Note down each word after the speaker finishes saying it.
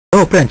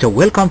Hello friends,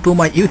 welcome to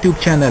my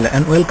YouTube channel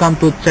and welcome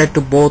to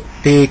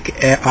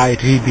Chatbotic AI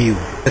review.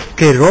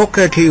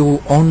 Skyrocket your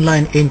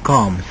online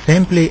income.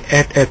 Simply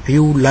add a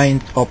few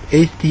lines of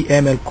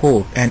HTML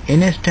code and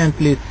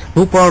instantly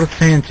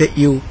supercharge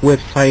your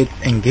website's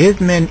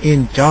engagement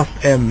in just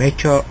a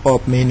matter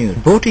of minutes.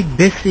 Chatbotic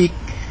basic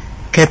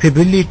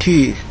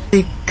capabilities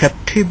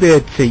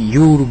captivates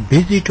your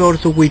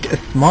visitors with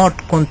smart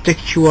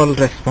contextual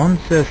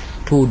responses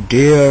to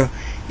their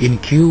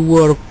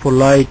inquire,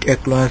 polite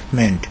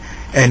acknowledgement,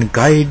 and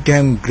guide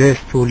them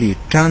gracefully,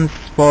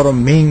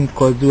 transforming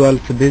casual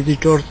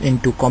visitors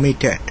into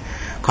committed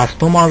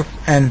customers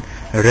and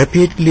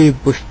rapidly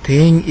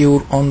boosting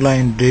your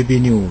online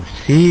revenue.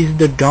 Seize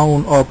the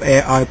dawn of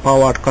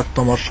AI-powered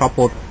customer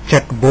support.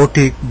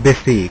 Chatbotic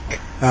Basic.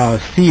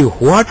 See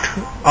what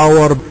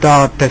our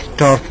beta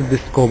testers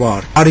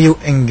discovered. Are you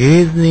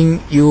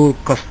engaging your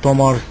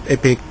customers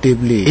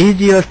effectively?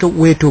 Easiest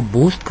way to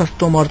boost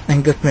customers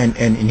engagement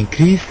and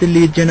increase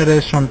lead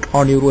generation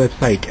on your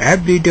website.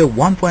 Every day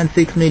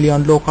 1.6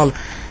 million local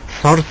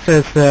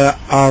searches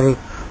are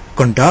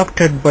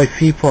conducted by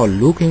people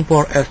looking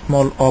for a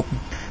small or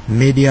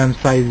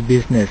medium-sized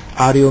business.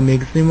 Are you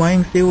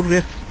maximizing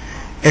your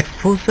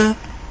exposure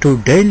to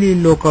daily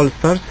local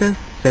searches?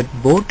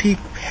 Chatbotic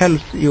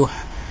helps you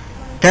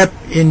tap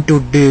into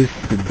this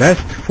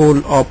vast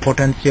pool of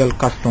potential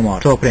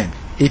customers. So friends,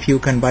 if you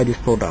can buy this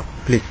product,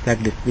 please check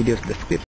this video's description.